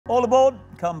All aboard,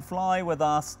 come fly with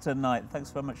us tonight. Thanks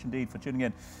very much indeed for tuning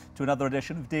in to another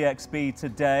edition of DXB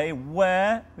Today,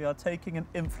 where we are taking an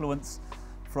influence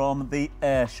from the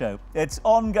air show. It's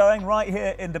ongoing right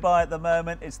here in Dubai at the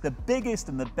moment. It's the biggest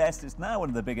and the best. It's now one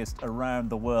of the biggest around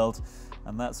the world.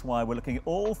 And that's why we're looking at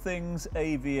all things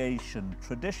aviation,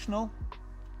 traditional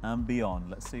and beyond.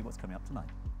 Let's see what's coming up tonight.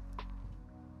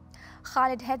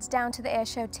 Khalid heads down to the air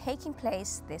show taking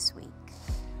place this week.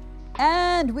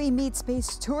 And we meet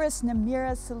space tourist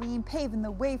Namira Salim, paving the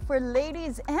way for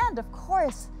ladies and, of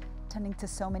course, tending to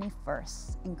so many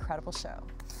firsts. Incredible show.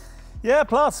 Yeah,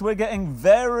 plus we're getting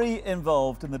very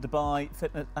involved in the Dubai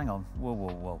Fitness... Hang on,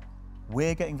 whoa.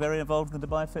 We're getting very involved in the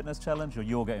Dubai Fitness Challenge, or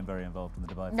you're getting very involved in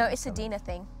the Dubai Fitness No, it's a Challenge? Dina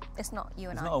thing. It's not you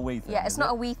and I. It's not a we thing. Yeah, it's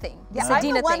not a we thing. Yeah, it's a I'm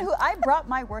Dina the one thing. who I brought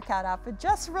my workout outfit.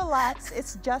 Just relax.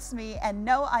 It's just me, and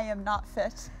no, I am not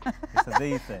fit. It's a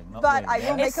thee thing, not But we. I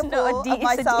will make a fool of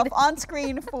myself on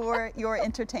screen for your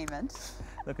entertainment.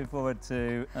 Looking forward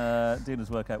to Dina's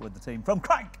workout with the team from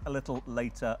Crank a little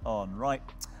later on. Right,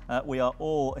 we are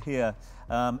all here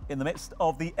in the midst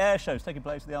of the air shows taking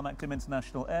place at the Al Maktoum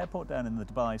International Airport down in the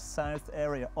Dubai South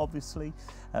area. Obviously,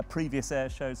 previous air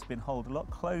shows have been held a lot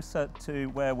closer to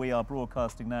where we are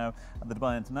broadcasting now at the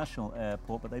Dubai International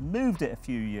Airport, but they moved it a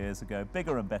few years ago,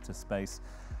 bigger and better space.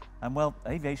 And well,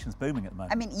 aviation's booming at the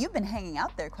moment. I mean, you've been hanging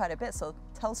out there quite a bit, so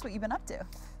tell us what you've been up to.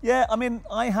 Yeah, I mean,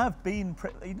 I have been,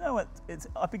 you know what,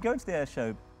 I've been going to the air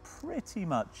show pretty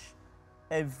much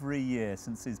every year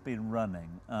since it's been running.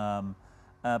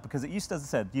 Because it used to, as I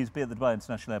said, used to be at the Dubai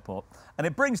International Airport. And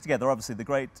it brings together, obviously, the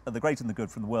great and the good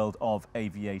from the world of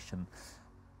aviation.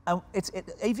 And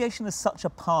aviation is such a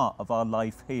part of our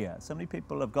life here. So many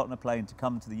people have gotten a plane to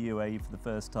come to the UAE for the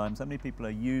first time. So many people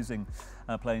are using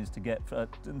planes to get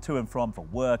to and from for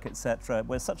work, etc.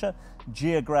 We're such a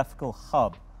geographical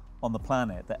hub on the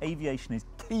planet that aviation is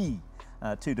key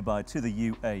to Dubai, to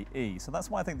the UAE. So that's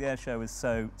why I think the air show is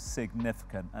so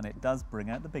significant, and it does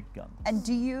bring out the big guns. And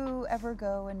do you ever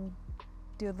go and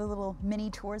do the little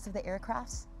mini tours of the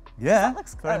aircrafts? Yeah, that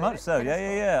looks very good. much so.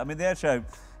 Yeah. I mean, the air show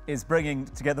is bringing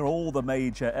together all the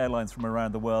major airlines from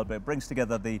around the world, but it brings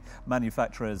together the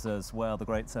manufacturers as well, the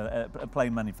great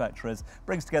plane manufacturers,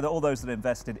 brings together all those that are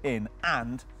invested in,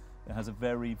 and it has a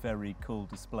very, very cool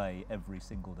display every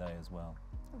single day as well.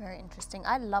 Very interesting.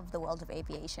 I love the world of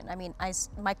aviation. I mean,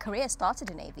 my career started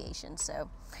in aviation, so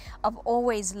I've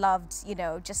always loved, you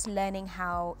know, just learning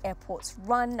how airports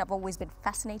run. I've always been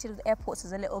fascinated with airports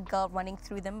as a little girl running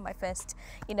through them. My first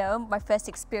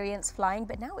experience flying,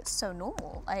 but now it's so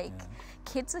normal. Like,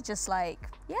 kids are just like,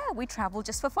 yeah, we travel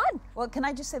just for fun. Well, can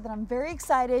I just say that I'm very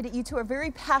excited. You two are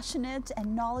very passionate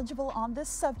and knowledgeable on this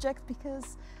subject,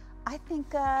 because I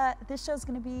think this show is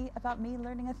going to be about me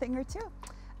learning a thing or two.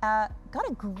 Got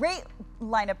a great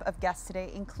lineup of guests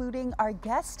today, including our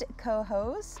guest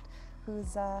co-host,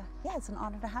 who's, it's an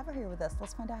honor to have her here with us.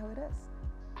 Let's find out who it is.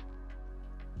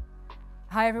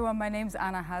 Hi everyone, my name's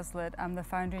Hazlett. I'm the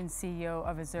founder and CEO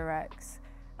of AzurX,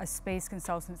 a space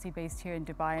consultancy based here in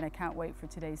Dubai, and I can't wait for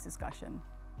today's discussion.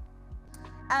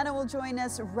 Anna will join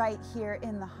us right here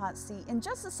in the hot seat in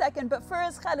just a second, but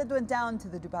first Khalid went down to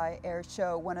the Dubai Air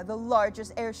Show, one of the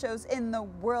largest air shows in the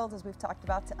world, as we've talked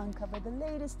about, to uncover the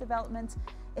latest developments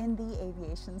in the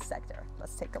aviation sector.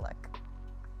 Let's take a look.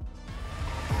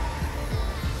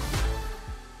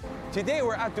 Today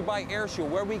we're at Dubai Air Show,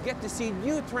 where we get to see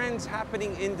new trends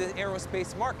happening in the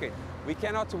aerospace market. We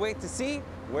cannot wait to see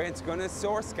where it's going to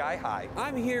soar sky high.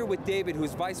 I'm here with David,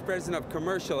 who's Vice President of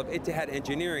Commercial of Ittihad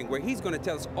Engineering, where he's going to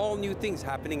tell us all new things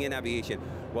happening in aviation.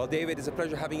 Well, David, it's a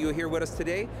pleasure having you here with us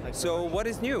today. So what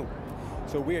is new?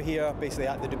 So we're here basically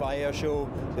at the Dubai Air Show,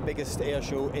 the biggest air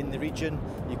show in the region.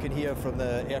 You can hear from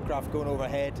the aircraft going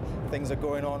overhead. Things are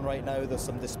going on right now. There's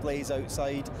some displays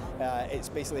outside. It's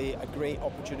basically a great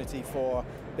opportunity for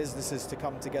businesses to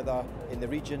come together in the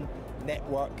region,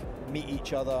 network, meet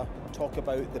each other, talk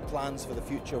about the plans for the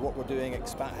future, what we're doing,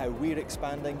 how we're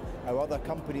expanding, how other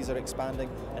companies are expanding,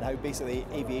 and how basically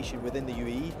aviation within the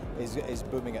UAE is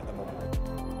booming at the moment.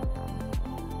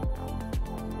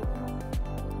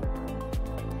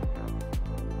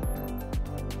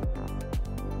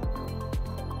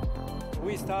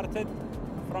 We started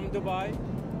from Dubai,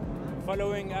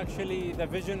 following actually the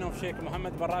vision of Sheikh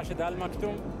Mohammed bin Rashid Al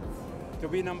Maktoum to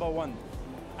be #1.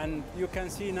 And you can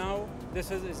see now, this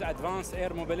is advanced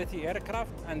air mobility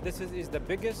aircraft, and this is the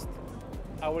biggest,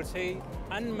 I will say,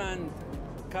 unmanned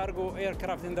cargo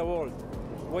aircraft in the world.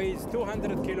 Weighs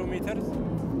 200 kilometers,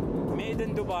 made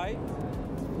in Dubai,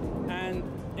 and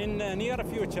in the near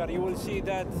future you will see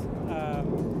that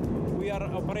we are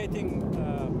operating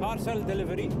parcel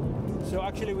delivery. So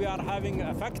actually we are having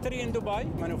a factory in Dubai,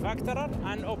 manufacturer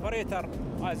and operator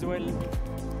as well.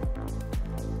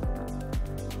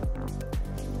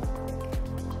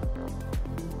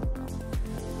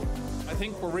 I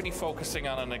think we're really focusing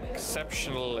on an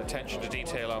exceptional attention to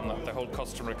detail on the whole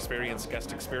customer experience,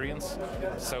 guest experience.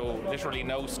 So literally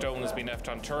no stone has been left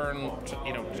unturned,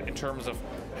 you know, in terms of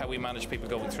how we manage people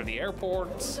going through the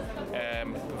airports,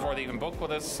 before they even book with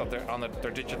us, on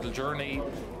their digital journey,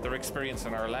 their experience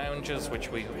in our lounges, which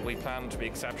we plan to be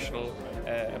exceptional,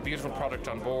 a beautiful product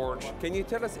on board. Can you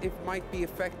tell us if it might be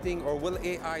affecting, or will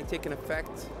AI take an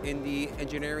effect in the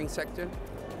engineering sector?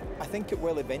 I think it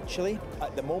will eventually.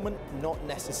 At the moment, not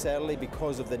necessarily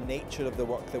because of the nature of the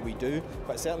work that we do,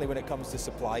 but certainly when it comes to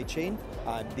supply chain,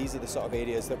 these are the sort of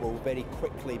areas that will very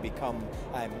quickly become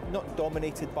not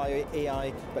dominated by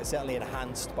AI, but certainly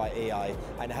enhanced by AI,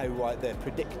 and how the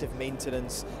predictive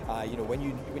maintenance, you know, when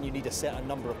you need a certain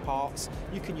number of parts,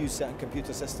 you can use certain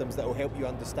computer systems that will help you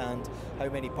understand how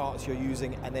many parts you're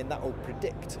using, and then that will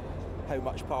predict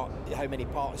how many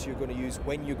parts you're going to use,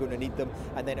 when you're going to need them,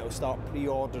 and then it will start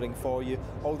pre-ordering for you.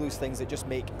 All those things that just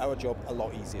make our job a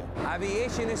lot easier.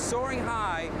 Aviation is soaring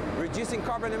high, reducing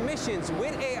carbon emissions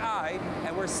with AI,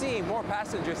 and we're seeing more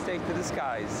passengers take to the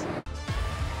skies.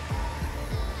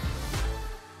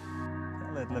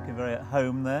 Looking very at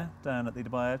home there, down at the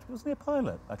Dubai Airport. Wasn't he a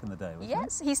pilot back in the day?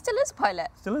 Yes, he still is a pilot.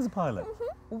 Still is a pilot.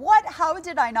 What? How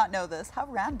did I not know this? How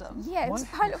random. Yeah, he was a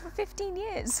pilot for 15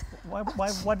 years. Why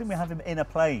didn't we have him in a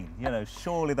plane? You know,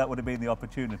 surely that would have been the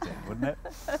opportunity, wouldn't it?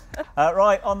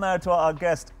 Right, on now to our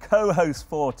guest co-host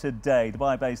for today,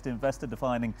 Dubai-based investor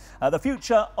defining the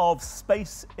future of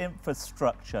space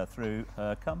infrastructure through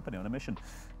her company on a mission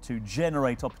to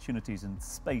generate opportunities in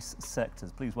space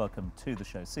sectors. Please welcome to the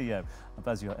show CEO of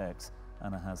AzurX,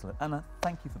 Anna Hazlett. Anna,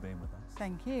 thank you for being with us.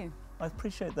 Thank you. I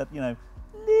appreciate that, you know,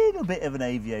 little bit of an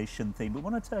aviation theme, but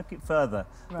want to take it further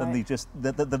than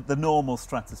the normal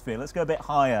stratosphere. Let's go a bit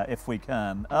higher if we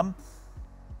can.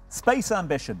 Space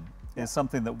ambition is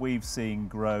something that we've seen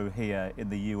grow here in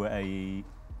the UAE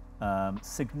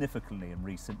significantly in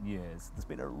recent years. There's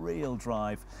been a real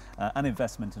drive and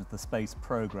investment into the space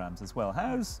programs as well.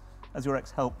 How's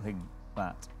AzurX helping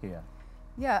that here?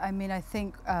 Yeah, I mean, I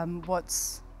think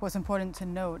what's important to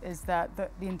note is that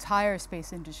the entire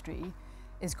space industry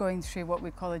is going through what we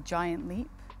call a giant leap.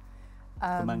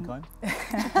 For mankind?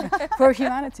 For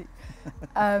humanity.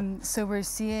 So we're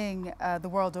seeing the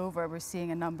world over, we're seeing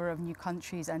a number of new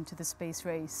countries enter the space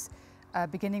race,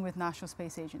 beginning with national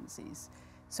space agencies.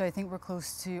 So I think we're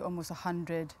close to almost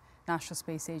 100 national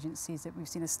space agencies that we've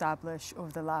seen establish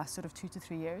over the last sort of 2 to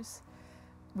 3 years.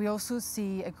 We also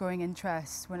see a growing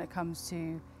interest when it comes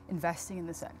to investing in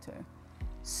the sector.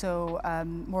 So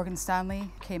Morgan Stanley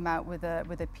came out with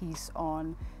a piece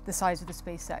on the size of the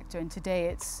space sector, and today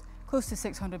it's close to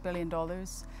 $600 billion.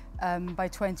 By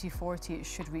 2040, it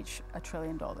should reach $1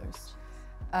 trillion.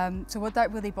 So what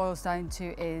that really boils down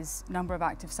to is number of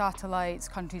active satellites,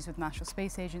 countries with national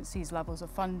space agencies, levels of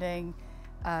funding,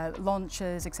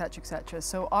 launches, etc., etc.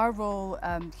 So our role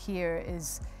here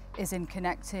is in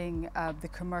connecting the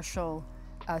commercial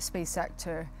space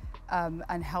sector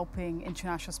and helping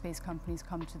international space companies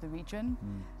come to the region.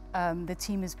 The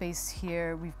team is based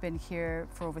here. We've been here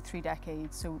for over 3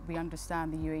 decades, so we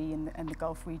understand the UAE and the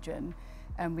Gulf region,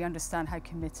 and we understand how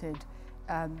committed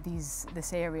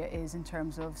this area is in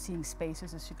terms of seeing space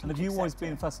as a strategic And have you always sector.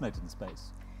 been fascinated in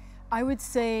space? I would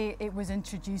say it was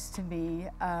introduced to me.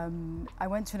 I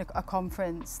went to a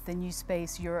conference, the New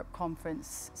Space Europe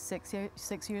conference,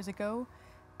 6 years ago,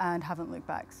 and haven't looked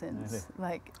back since. Really?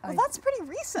 Like, Well, that's pretty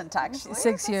recent, actually.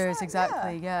 6 years, That's not-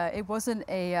 exactly. Yeah, it wasn't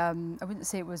a. I wouldn't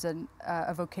say it was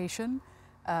a vocation.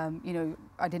 You know,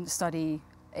 I didn't study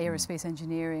aerospace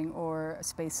engineering or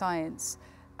space science.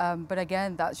 But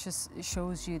again, that's just, it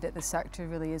shows you that the sector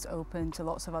really is open to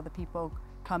lots of other people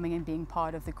coming and being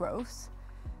part of the growth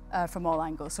from all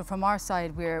angles. So from our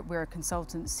side, we're a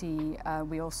consultancy.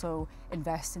 We also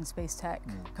invest in space tech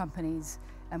companies,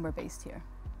 and we're based here.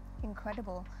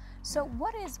 Incredible. So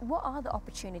what are the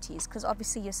opportunities? Because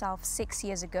obviously yourself 6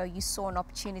 years ago you saw an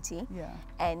opportunity,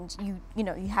 and you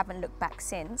know you haven't looked back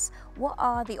since. What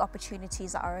are the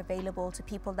opportunities that are available to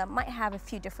people that might have a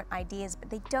few different ideas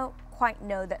but they don't quite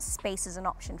know that space is an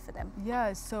option for them?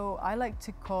 Yeah, so I like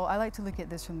to look at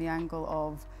this from the angle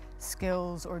of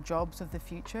skills or jobs of the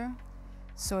future.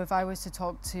 So if I was to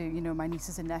talk to, you know, my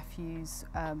nieces and nephews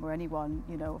or anyone,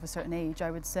 you know, of a certain age,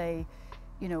 I would say,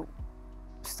 you know,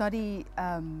 study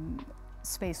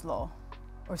space law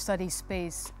or study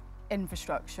space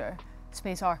infrastructure,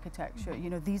 space architecture. You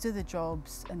know, these are the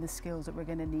jobs and the skills that we're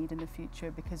going to need in the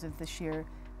future because of the sheer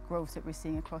growth that we're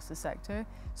seeing across the sector.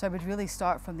 So I would really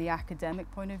start from the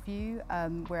academic point of view,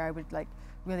 where I would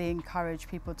really encourage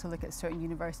people to look at certain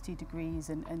university degrees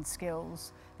and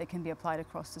skills that can be applied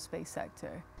across the space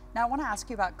sector. Now I want to ask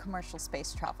you about commercial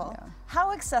space travel. Yeah.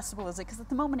 How accessible is it? Because at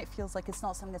the moment it feels like it's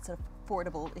not something that's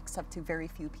affordable except to very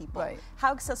few people. Right.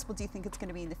 How accessible do you think it's going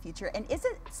to be in the future? And is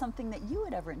it something that you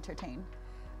would ever entertain?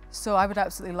 So I would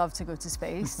absolutely love to go to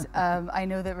space. I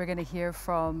know that we're going to hear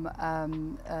from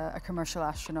a commercial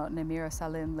astronaut, Namira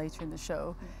Salim, later in the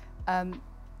show.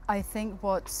 I think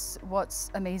what's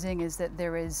amazing is that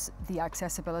there is the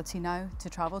accessibility now to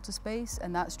travel to space,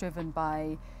 and that's driven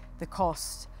by the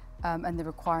cost and the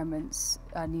requirements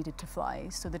needed to fly.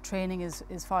 So the training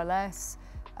is far less,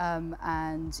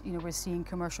 and you know, we're seeing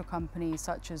commercial companies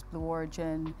such as Blue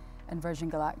Origin and Virgin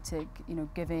Galactic, you know,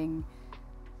 giving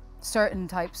certain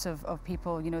types of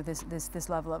people, you know, this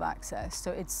level of access.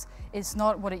 So it's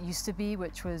not what it used to be,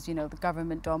 which was, you know, the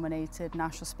government-dominated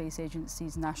national space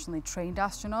agencies, nationally trained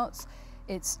astronauts.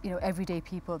 It's, you know, everyday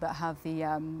people that have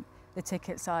the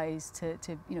ticket size to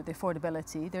you know, the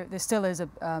affordability. There still is a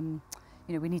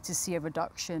you know, we need to see a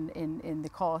reduction in the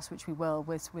cost, which we will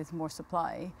with more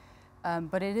supply.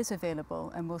 But it is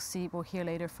available, and we'll hear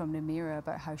later from Namira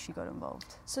about how she got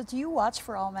involved. So do you watch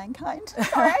For All Mankind?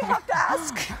 Sorry, I have to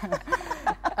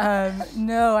ask.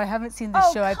 No, I haven't seen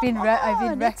the show. I've been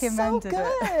recommended it's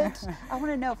so good. it. I want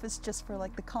to know if it's just for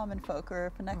like the common folk, or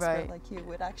if an expert Right. like you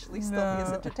would actually still be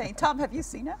as entertained. Tom, have you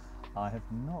seen it? I have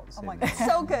not seen Oh my it. God,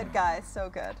 so good, guys, so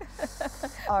good.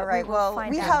 All right, will well,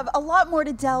 find we out. have a lot more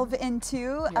to delve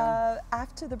into. Yeah.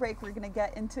 After the break, we're going to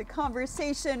get into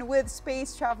conversation with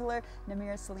space traveler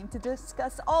Namira Salim to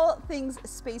discuss all things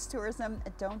space tourism.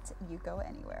 Don't you go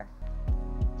anywhere.